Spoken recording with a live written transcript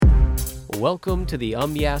Welcome to the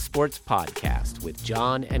Yeah Sports Podcast with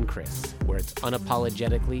John and Chris, where it's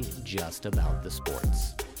unapologetically just about the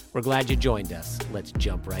sports. We're glad you joined us. Let's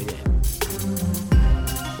jump right in.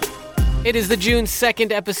 It is the June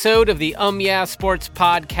 2nd episode of the Yeah Sports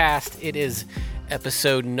Podcast. It is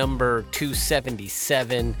episode number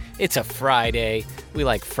 277. It's a Friday. We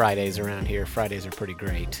like Fridays around here. Fridays are pretty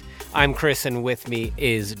great. I'm Chris, and with me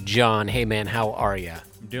is John. Hey, man, how are you?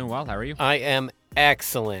 I'm doing well. How are you? I am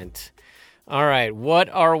excellent. All right, what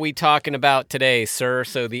are we talking about today, sir?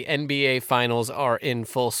 So the NBA Finals are in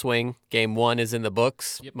full swing. Game 1 is in the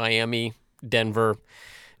books. Yep. Miami, Denver.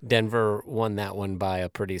 Denver won that one by a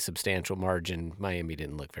pretty substantial margin. Miami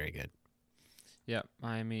didn't look very good. Yeah,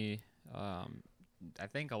 Miami. I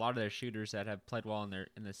think a lot of their shooters that have played well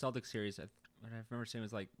in the Celtics series, what I remember seeing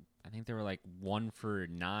was I think they were 1 for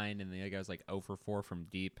 9, and the other guy was 0 for 4 from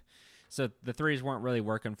deep. So the threes weren't really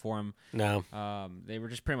working for them. No. They were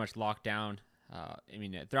just pretty much locked down.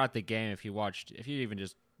 Throughout the game, if you even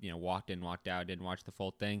just walked in, walked out, didn't watch the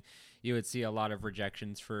full thing, you would see a lot of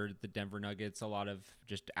rejections for the Denver Nuggets, a lot of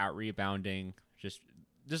just out rebounding, just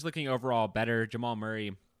looking overall better. Jamal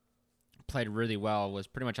Murray played really well, was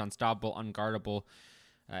pretty much unstoppable, unguardable,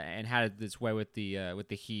 and had this way with the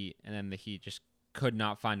Heat, and then the Heat just could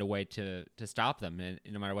not find a way to stop them, and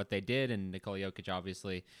no matter what they did. And Nikola Jokic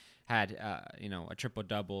obviously had a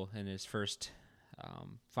triple-double in his first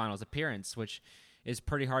finals appearance, which is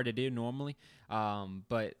pretty hard to do normally.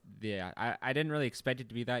 But yeah, I didn't really expect it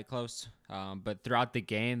to be that close. But throughout the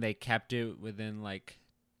game, they kept it within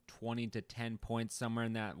 20 to 10 points, somewhere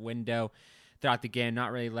in that window throughout the game,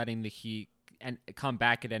 not really letting the Heat and come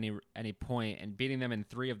back at any point, and beating them in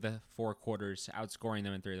 3 of the 4 quarters, outscoring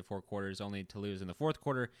them in 3 of the 4 quarters, only to lose in the 4th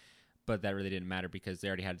quarter. But that really didn't matter because they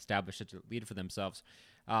already had established such a lead for themselves.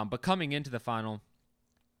 But coming into the final,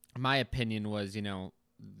 my opinion was,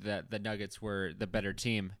 that the Nuggets were the better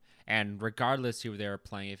team. And regardless who they were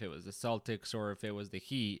playing, if it was the Celtics or if it was the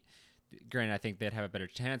Heat, granted, I think they'd have a better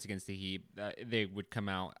chance against the Heat. They would come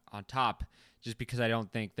out on top, just because I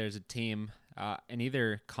don't think there's a team in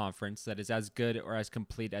either conference that is as good or as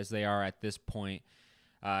complete as they are at this point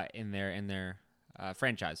in their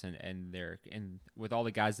franchise, and with all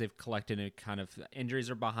the guys they've collected, and kind of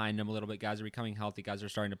injuries are behind them a little bit. Guys are becoming healthy. Guys are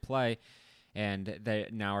starting to play, and they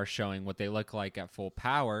now are showing what they look like at full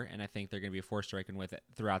power. And I think they're going to be a force to reckon with it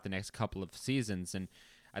throughout the next couple of seasons. And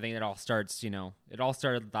I think it all starts, it all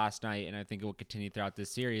started last night, and I think it will continue throughout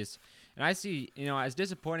this series. And I see, as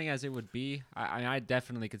disappointing as it would be, I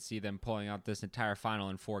definitely could see them pulling out this entire final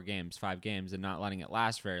in 5 games, and not letting it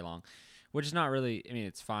last very long. Which is not really,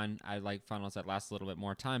 it's fine. I like finals that last a little bit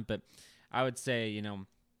more time. But I would say,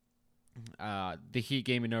 the Heat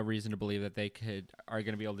gave me no reason to believe that they are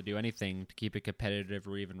going to be able to do anything to keep it competitive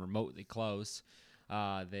or even remotely close.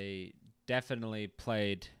 They definitely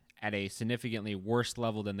played at a significantly worse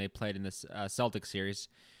level than they played in this Celtics series.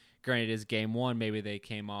 Granted, it is game 1. Maybe they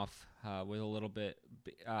came off with a little bit,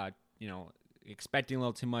 expecting a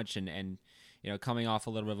little too much, and coming off a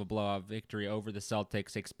little bit of a blowout victory over the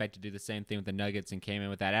Celtics, expect to do the same thing with the Nuggets, and came in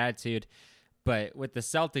with that attitude. But with the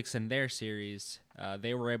Celtics in their series,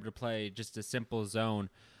 they were able to play just a simple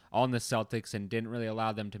zone on the Celtics and didn't really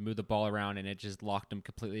allow them to move the ball around, and it just locked them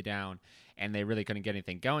completely down, and they really couldn't get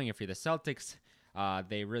anything going. If you're the Celtics,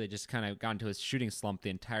 they really just kind of got into a shooting slump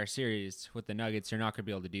the entire series. With the Nuggets, you're not going to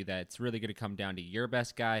be able to do that. It's really going to come down to your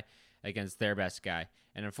best guy against their best guy.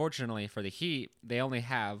 And unfortunately for the Heat, they only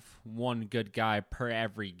have one good guy per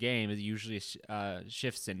every game. It usually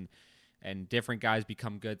shifts, and different guys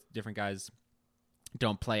become good. Different guys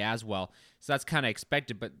don't play as well. So that's kind of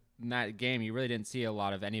expected. But in that game, you really didn't see a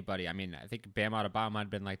lot of anybody. I think Bam Adebayo might have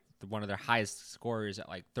been one of their highest scorers at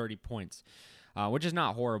 30 points. Which is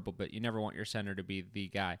not horrible, but you never want your center to be the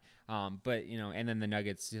guy. And then the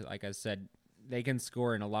Nuggets, like I said, they can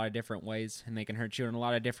score in a lot of different ways, and they can hurt you in a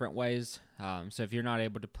lot of different ways. So if you're not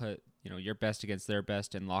able to put, your best against their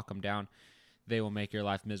best and lock them down, they will make your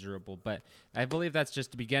life miserable. But I believe that's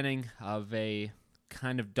just the beginning of a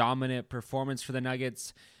kind of dominant performance for the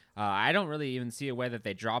Nuggets. I don't really even see a way that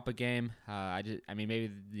they drop a game.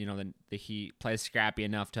 Maybe the Heat plays scrappy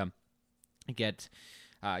enough to get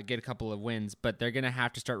a couple of wins, but they're gonna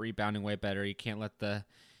have to start rebounding way better. You can't let the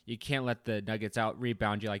Nuggets out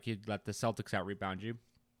rebound you like you'd let the Celtics out rebound you,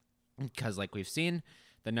 because like we've seen,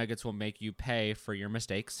 the Nuggets will make you pay for your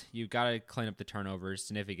mistakes. You've got to clean up the turnovers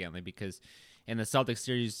significantly, because in the Celtics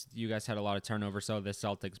series, you guys had a lot of turnovers, so the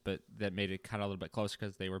Celtics, but that made it kind of a little bit closer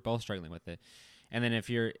because they were both struggling with it. And then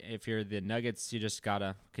if you're the Nuggets, you just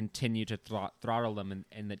gotta continue to throttle them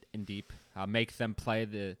in deep, make them play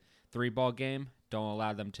the 3-ball game. Don't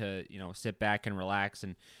allow them to sit back and relax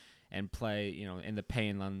and play, in the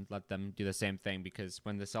paint and let them do the same thing. Because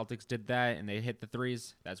when the Celtics did that and they hit the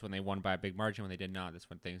threes, that's when they won by a big margin. When they did not, that's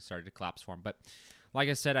when things started to collapse for them. But like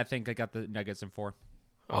I said, I think I got the Nuggets in 4.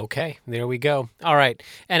 Okay, there we go. All right,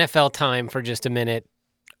 NFL time for just a minute.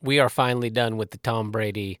 We are finally done with the Tom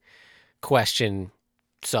Brady question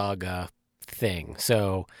saga thing.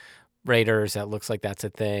 So Raiders, that looks like that's a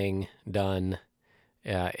thing. Done.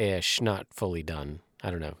 Ish. Not fully done. I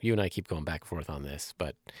don't know. You and I keep going back and forth on this.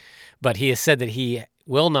 But he has said that he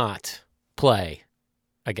will not play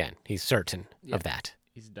again. He's certain of that.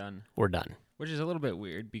 He's done. We're done. Which is a little bit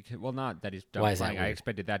weird because, well, not that he's done Why is playing. that weird? I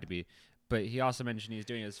expected that to be. But he also mentioned he's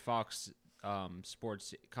doing his Fox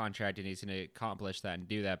Sports contract and he's going to accomplish that and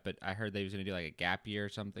do that. But I heard that he was going to do like a gap year or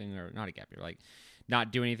something, or not a gap year, like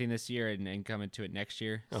not do anything this year and come into it next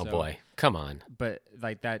year. Oh, boy. Come on. But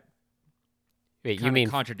like that Wait, you kind mean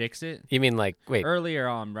of contradicts it. You mean like, wait. Earlier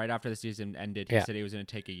on, right after the season ended, he Yeah. said he was going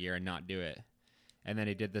to take a year and not do it. And then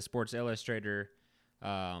he did the Sports Illustrator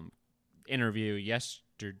interview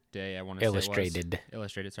yesterday, I want to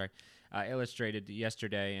say Illustrated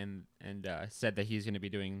yesterday and said that he's going to be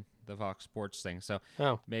doing the Fox Sports thing. So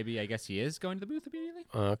maybe I guess he is going to the booth immediately.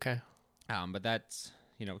 Okay. But that's,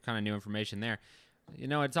 kind of new information there.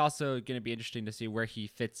 It's also going to be interesting to see where he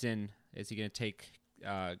fits in. Is he going to take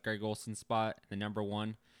Greg Olson's spot, the number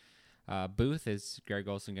 1 booth? Is Greg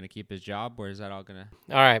Olson going to keep his job, or is that all going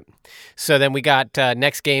to... All right. So then we got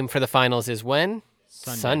next game for the finals is when?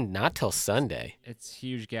 Sunday. Not till Sunday. It's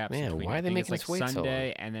huge gaps. Man, between. why are I they think making it's us like wait so Sunday,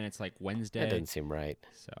 long? and then it's like Wednesday. That doesn't seem right.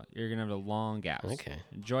 So you're going to have the long gaps. Okay.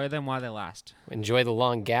 Enjoy them while they last. Enjoy the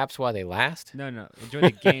long gaps while they last? No. Enjoy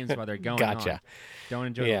the games while they're going Gotcha. on. Don't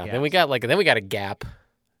enjoy the gaps. Then we got a gap,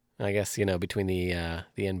 I guess, between the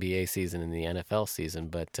NBA season and the NFL season,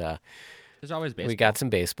 but there's always baseball. we got some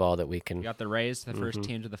baseball that we can... We got the Rays, the first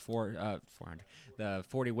team to the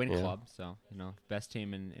 40 win club. So, best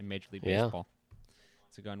team in Major League Baseball.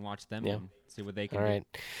 So go and watch them and see what they can do. All right.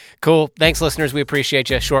 Cool. Thanks, listeners. We appreciate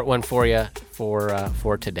you. Short one for you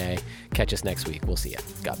for today. Catch us next week. We'll see you.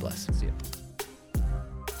 God bless. See you.